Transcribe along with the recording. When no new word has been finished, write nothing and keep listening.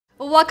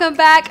Welcome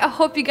back. I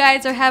hope you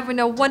guys are having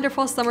a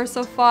wonderful summer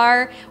so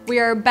far. We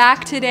are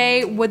back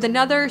today with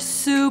another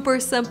super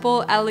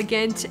simple,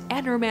 elegant,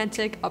 and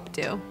romantic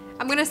updo.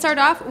 I'm gonna start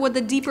off with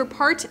the deeper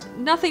part.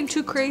 Nothing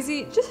too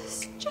crazy,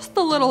 just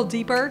a little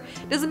deeper.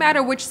 Doesn't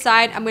matter which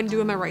side, I'm gonna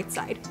do on my right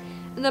side.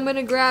 And I'm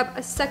gonna grab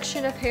a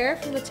section of hair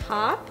from the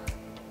top.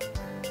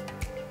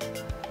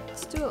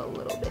 Let's do it a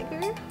little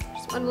bigger.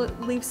 Just wanna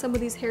leave some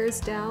of these hairs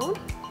down.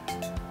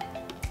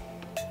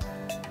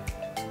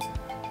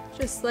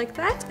 Just like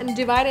that, and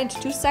divide it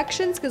into two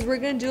sections because we're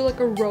gonna do like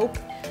a rope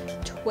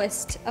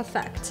twist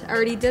effect. I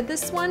already did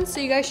this one, so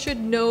you guys should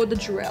know the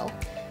drill.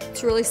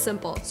 It's really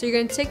simple. So you're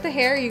gonna take the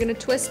hair, you're gonna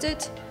twist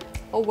it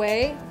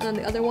away, and then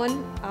the other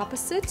one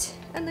opposite,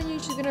 and then you're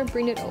just gonna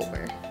bring it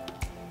over.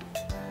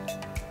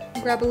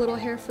 Grab a little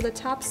hair for the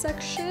top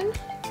section,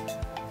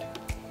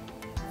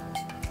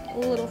 a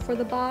little for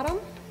the bottom,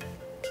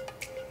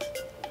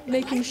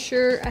 making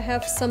sure I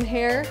have some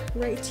hair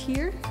right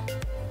here.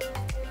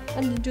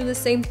 And do the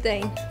same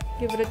thing.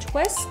 Give it a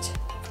twist.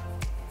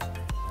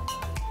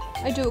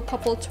 I do a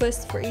couple of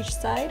twists for each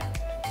side.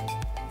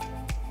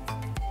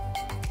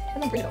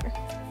 And then bring it over.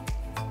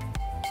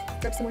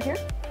 Grab some more hair.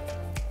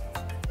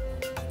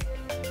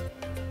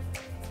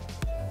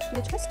 Do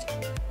a twist.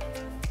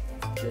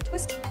 Do a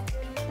twist.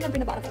 And then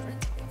bring the bottom over.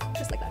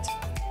 Just like that.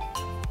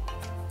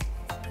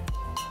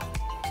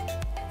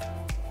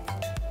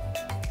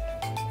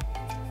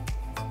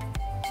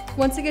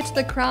 Once I get to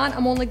the crown,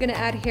 I'm only gonna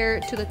add hair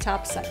to the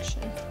top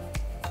section.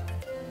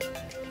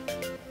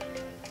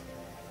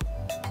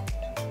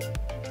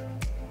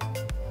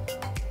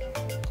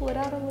 Pull it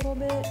out a little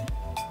bit.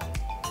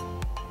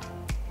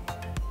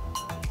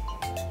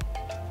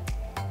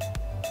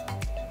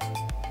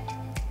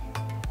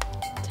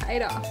 Tie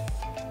it off.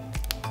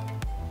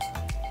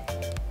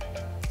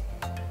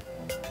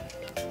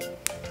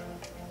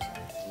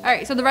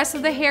 Alright, so the rest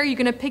of the hair, you're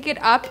gonna pick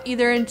it up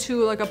either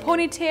into like a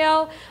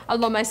ponytail, a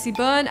low messy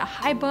bun, a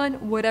high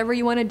bun, whatever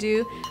you wanna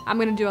do. I'm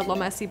gonna do a low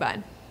messy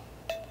bun.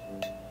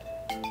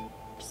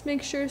 Just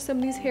make sure some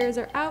of these hairs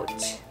are out.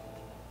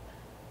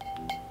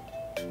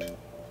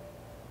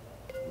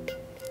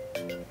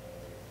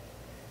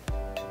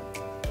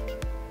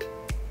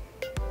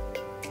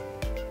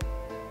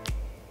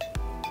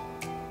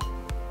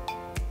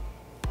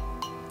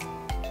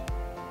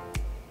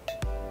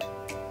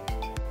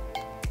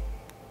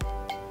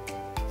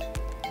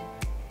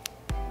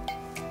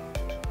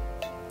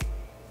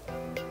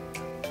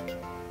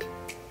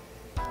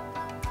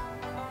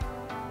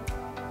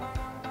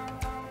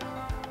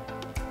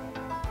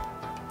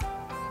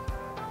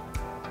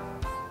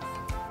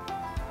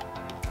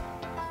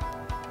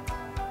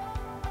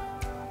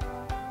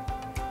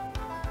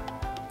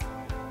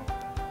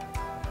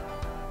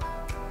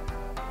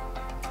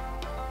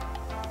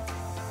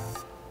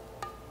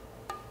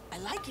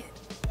 Like it.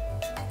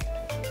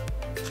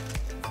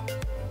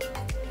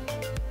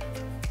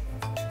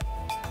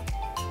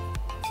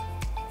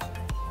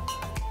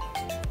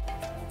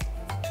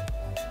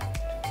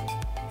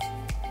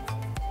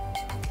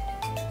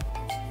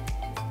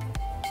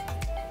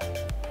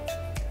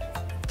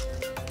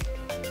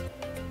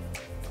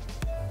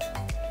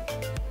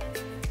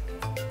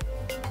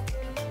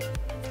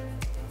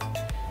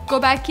 Go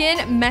back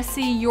in,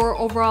 messy your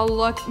overall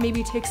look,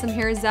 maybe take some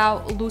hairs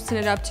out, loosen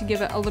it up to give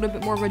it a little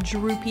bit more of a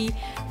droopy,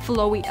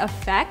 flowy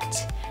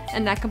effect,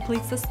 and that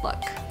completes this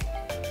look.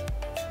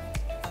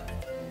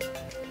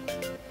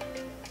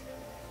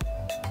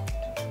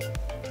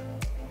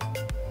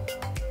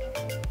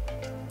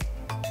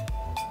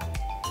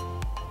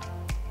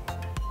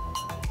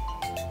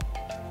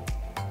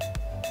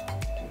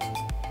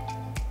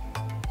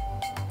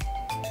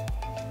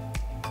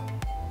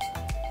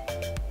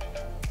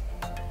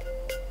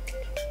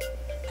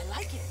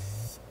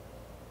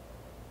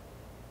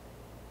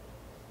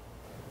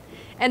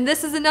 And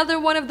this is another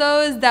one of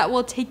those that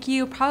will take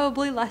you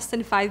probably less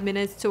than 5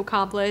 minutes to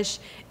accomplish.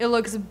 It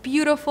looks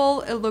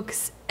beautiful, it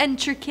looks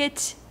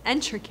intricate.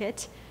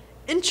 It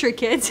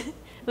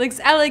looks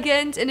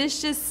elegant, and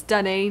it's just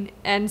stunning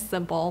and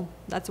simple.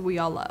 That's what we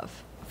all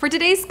love. For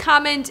today's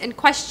comment and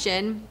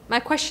question, my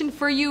question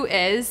for you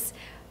is,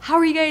 how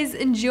are you guys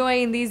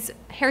enjoying these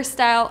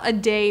hairstyle a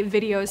day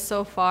videos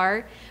so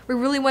far? We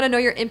really want to know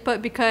your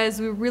input because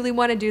we really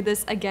want to do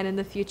this again in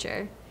the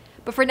future.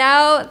 But for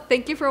now,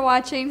 thank you for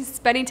watching,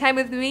 spending time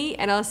with me,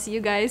 and I'll see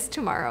you guys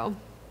tomorrow.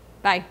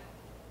 Bye.